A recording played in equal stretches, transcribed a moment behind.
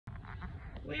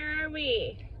Where are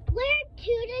we? We're to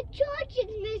the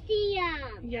Children's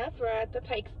Museum. Yep, we're at the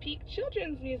Pikes Peak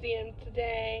Children's Museum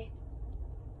today.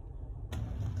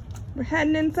 We're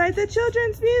heading inside the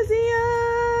Children's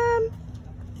Museum.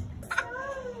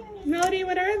 Melody,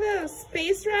 what are those?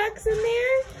 Space rocks in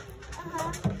there?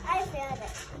 I found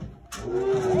it.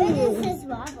 Ooh. This is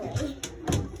wobbly.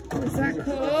 Is that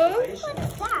cool? What's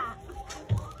that?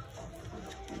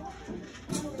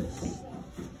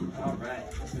 All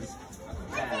right. This is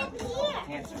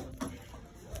cancer.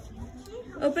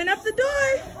 Open up the door.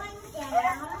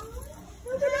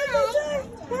 Open up the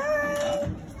door.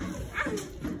 Hi.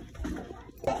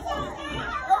 Oh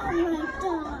my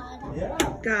God. Yeah.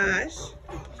 Gosh.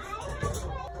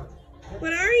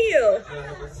 What are you?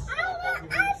 I'm an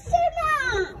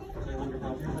astronaut.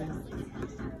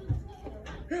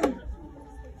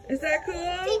 Is that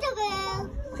cool? Peekaboo.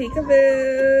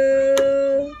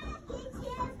 Peekaboo.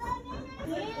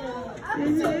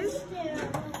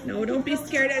 Mm-hmm. No, don't be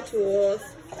scared at tools.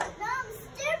 No, I'm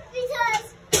scared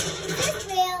because it's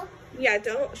real. Yeah,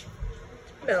 don't.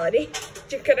 Melody,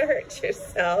 you're gonna hurt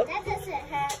yourself. That doesn't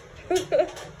hurt.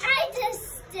 I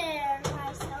just scared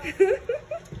myself.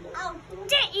 Oh,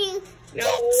 get you. No,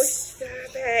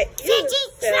 stop it. You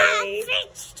silly.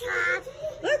 Fish trap.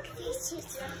 Look,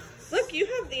 look, you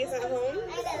have these at home.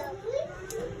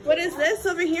 What is this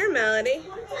over here, Melody?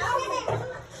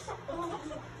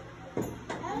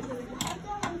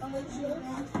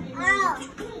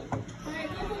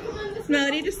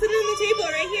 Melody, just sit it on the table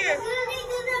right here.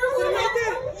 Put it right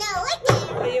there. No, look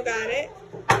there. Oh, you got it.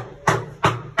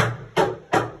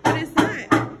 What is that?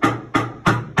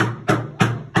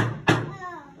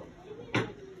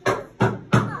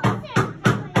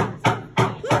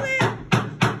 Pull it.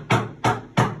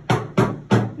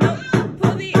 No,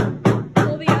 pull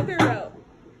the other rope.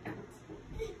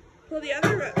 Pull the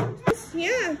other rope.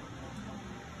 Yeah.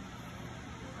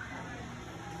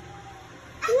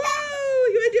 Whoa,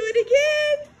 you wanna do it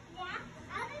again? Yeah,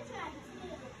 I'm gonna try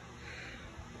too.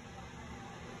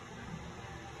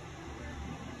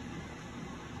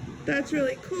 That's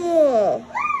really cool.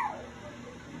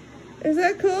 Is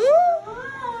that cool?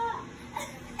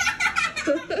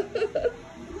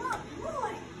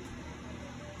 More.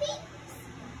 Pikes.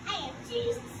 I am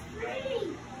Jesus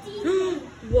free.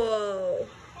 Whoa.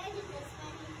 And it's this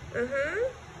funny. Uh-huh.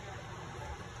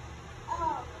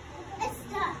 Oh, it's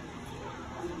stuck.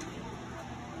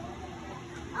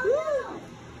 Oh no.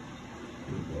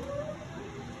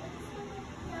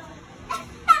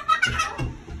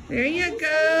 There you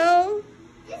go.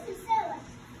 This is so much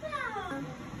fun.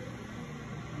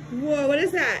 Whoa, what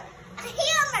is that? A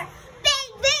hammer.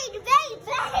 Bang, bang, bang,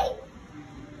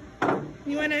 bang.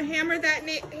 You want to hammer that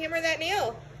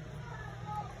nail?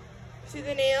 See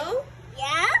the nail?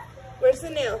 Yeah? Where's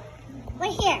the nail?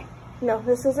 Right here. No,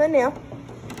 this is a nail.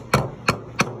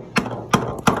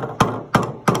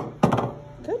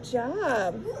 Good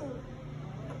job.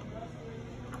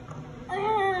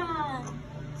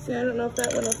 See, I don't know if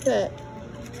that one will fit.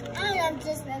 I'm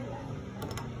just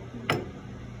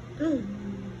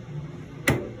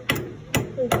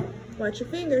Watch your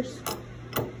fingers.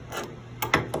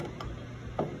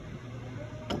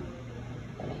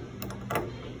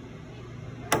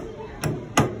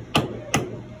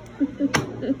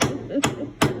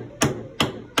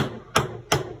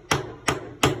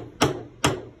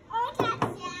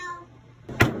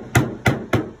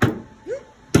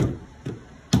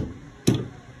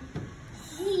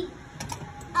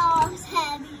 Oh, it's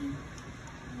heavy.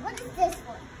 What is this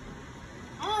one?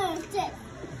 Oh, it's this.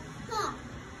 Huh.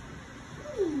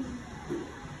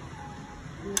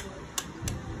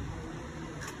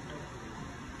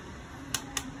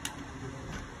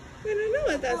 I don't know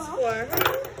what that's for,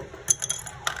 huh?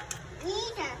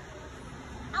 Neither.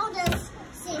 I'll just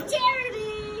say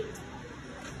charity.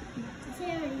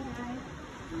 Charity time.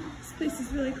 This place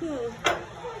is really cool.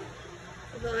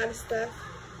 There's a lot of stuff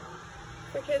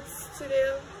for kids to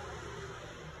do.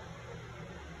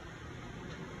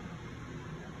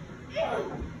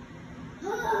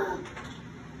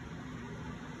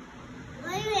 What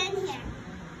are you in here?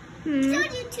 Hmm.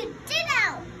 Told you to get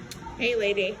out. Hey,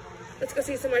 lady. Let's go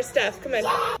see some more stuff. Come on.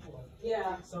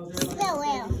 Yeah. So It's the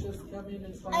whale. Is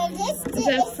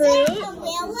that fruit? A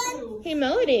whale one? Hey,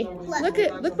 Melody. Look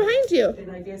behind you.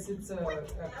 and I guess it's a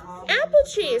Apple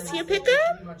trees. Can you pick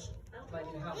them? much like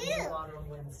it happens a lot on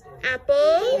Wednesday.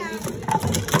 Apples.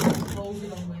 Close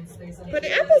it on Wednesdays. Put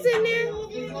the apples in there.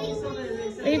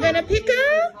 Are you gonna pick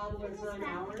them?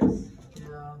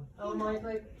 Yeah. I'm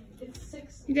like it's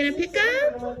 6. You gonna pick them?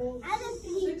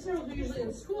 6-year-olds are usually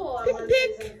in school on Pick,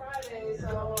 Wednesdays pick. and Fridays,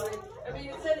 so like, I mean,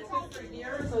 it said it's good for a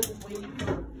year, so just waiting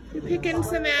for. You picking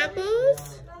some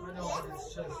apples? I know,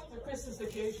 it's just for Christmas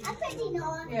occasion. I'm pretty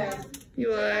naughty. Yeah.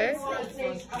 You are? I wouldn't want to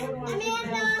take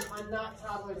them on not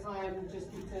toddler time just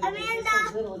because they're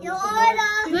so little. Amanda, your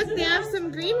order. Look, they have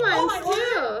some green ones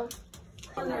too.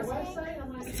 On their website,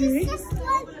 I'm like, Okay. This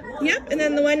one. Yep, and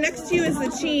then the one next to you is the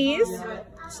cheese.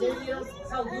 maybe you don't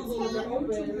tell Google when they're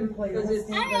open because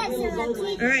it's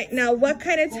All right, now what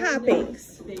kind of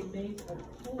toppings? they make a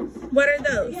What are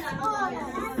those?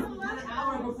 an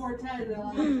hour before 10. They're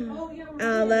like, oh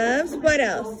yeah, Olives. What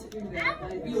else?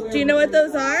 we're Do you know what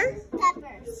those are?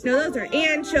 Peppers. No, those are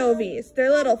anchovies.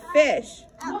 They're little fish.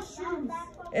 mushrooms.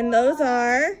 And those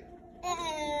are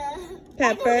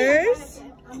peppers.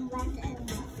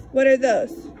 What are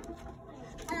those?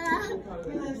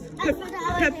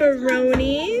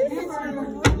 Pepperonis.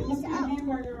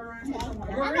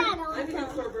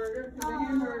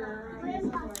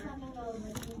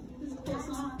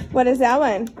 What is that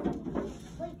one?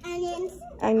 Onions,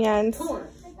 Onions.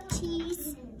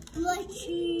 cheese, more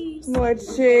cheese. More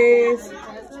cheese.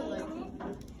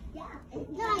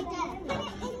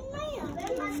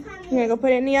 You're gonna go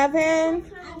put it in the oven?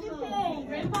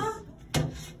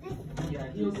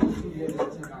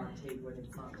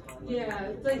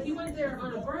 Yeah, like he went there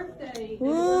on a birthday.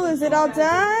 Ooh, is it all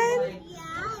done?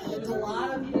 There's a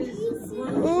lot of his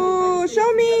group. Ooh,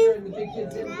 show me. And the big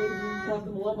kids didn't love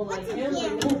them level like him.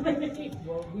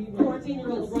 Well, we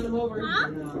 14-year-olds run him over.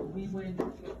 And, we went.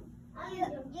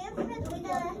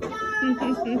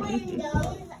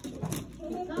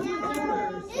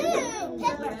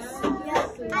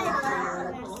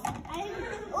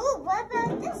 Oh, what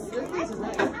about this?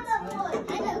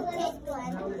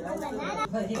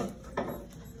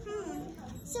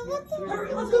 So what the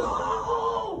Let's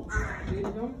go! There you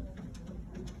go.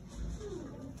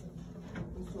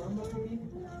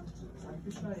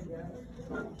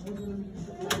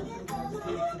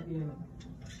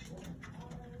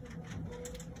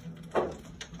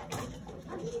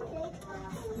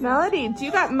 Melody, do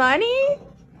you got money?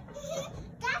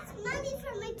 That's money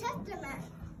for my testament.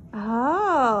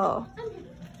 Oh.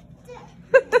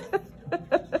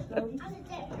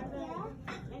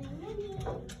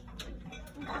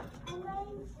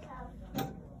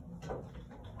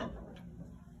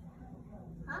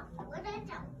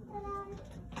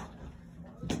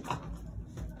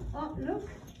 Oh, look.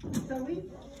 Zoe.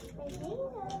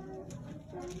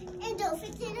 And don't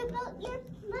forget about your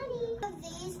money.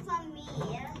 These from me.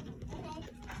 Okay.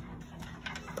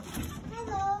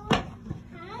 Hello.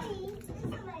 Hi.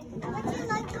 Would you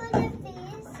like one of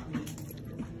these?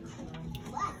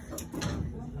 What?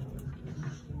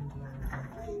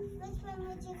 Which one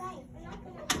would you like? We're not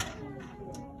gonna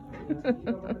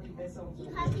You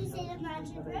have to say the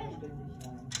magic word.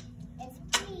 It's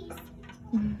please.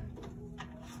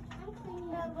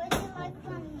 Would you like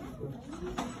one?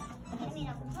 I mean,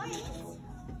 of course.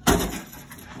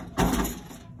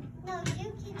 No, you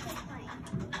keep the coin.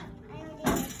 I already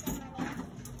have some money.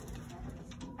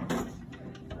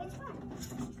 Which one?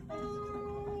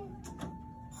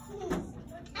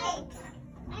 I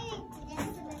ate this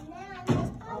banana.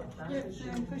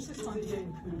 Push this one.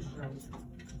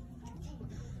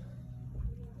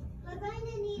 We're going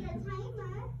to need a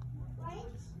timer,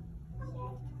 right?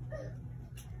 Okay.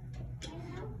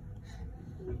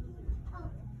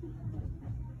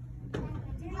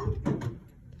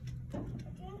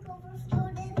 Drink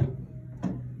overflowed.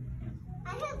 I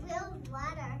have real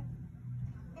water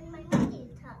in my money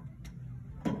cup.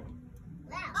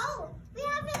 Wow. Oh, we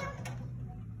have it.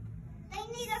 They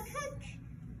need a cook.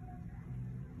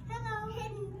 Hello.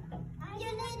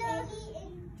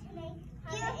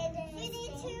 You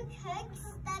need two cooks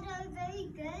that are very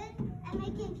good at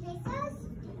making pizzas.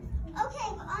 Okay,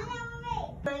 we're on our way.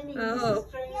 Oh.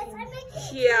 Yes, I'm making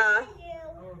Yeah. for you.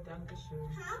 Oh, danke schön.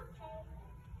 Huh?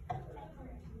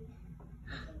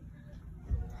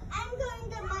 I'm going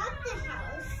to mop the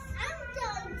house. I'm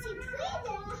going to clean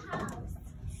the house.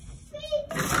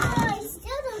 I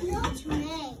still don't know what to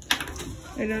make.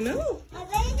 I don't know. I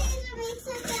really need to make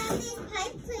some of these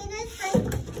pipe cleaners, but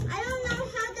I don't know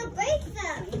how to break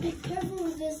them. Be careful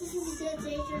with this. This is a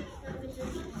dangerous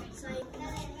site.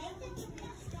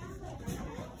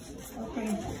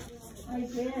 Okay, I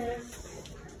guess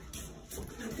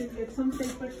you can get some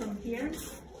paper from here.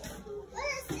 What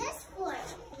is this for?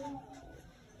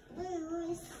 What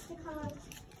is the color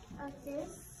of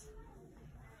this?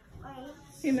 Right.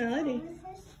 Hey, Melody.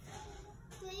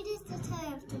 Wait, is the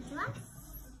tie of the dress?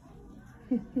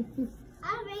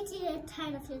 I'm ready to tie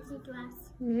of the dress.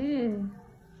 Mm.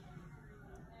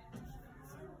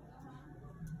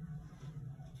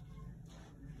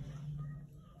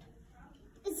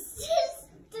 It's just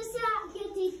the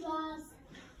kitty dress.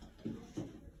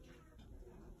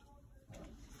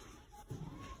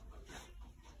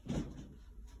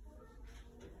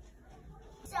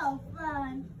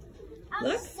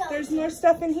 more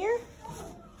stuff in here?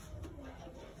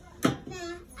 Nah,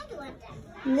 I don't want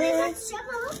that. Next.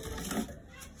 Trouble.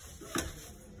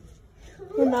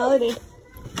 Your Melody. Ooh,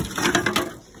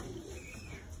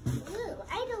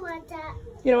 I don't want that.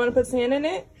 You don't want to put sand in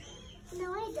it?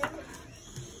 No, I don't.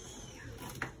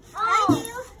 Oh. I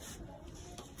do.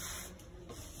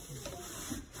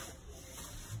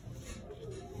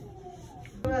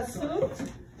 For a suit,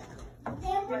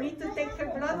 you need to take your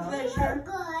blood pressure.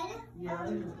 Good.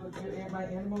 Yeah, my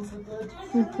animals are good.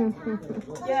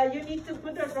 Yeah, you need to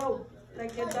put a rope,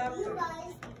 like a You doctor.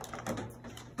 guys,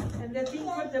 And the thing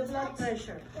for the blood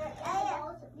pressure.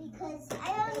 because I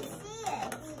don't see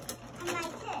it on my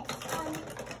kids.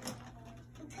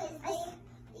 Because I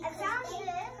found it.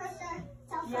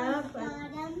 Yeah, but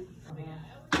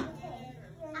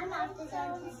I'm not the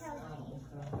dentist.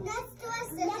 Let's do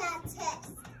a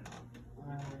test.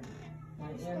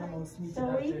 My animals need to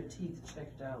have their teeth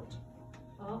checked out.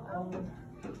 Uh-oh.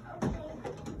 Okay.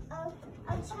 I'll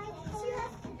try to.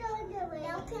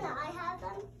 Now can I have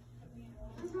them?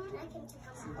 I can take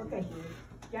them. Okay.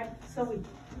 Yeah, so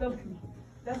look,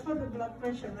 that's for the blood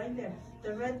pressure right there.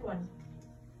 The red one.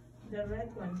 The red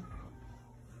one.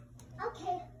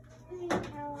 Okay.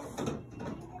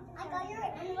 I got your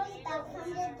animals back from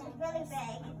the really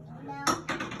big. No.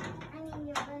 I mean,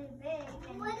 you're really big.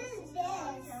 What is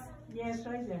this? Yes,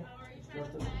 right there. You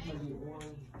have to maybe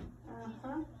one.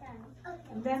 Uh-huh. Okay.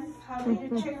 And then how do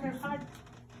you check your heart?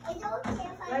 I don't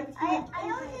care if Right I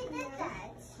here. only did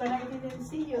that. But I didn't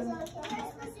see So you. you're supposed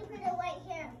to put it right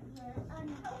here. Now,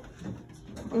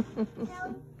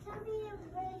 tell me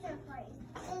where is your place?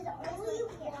 Is only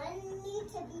one need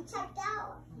to be checked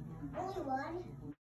out? Only one?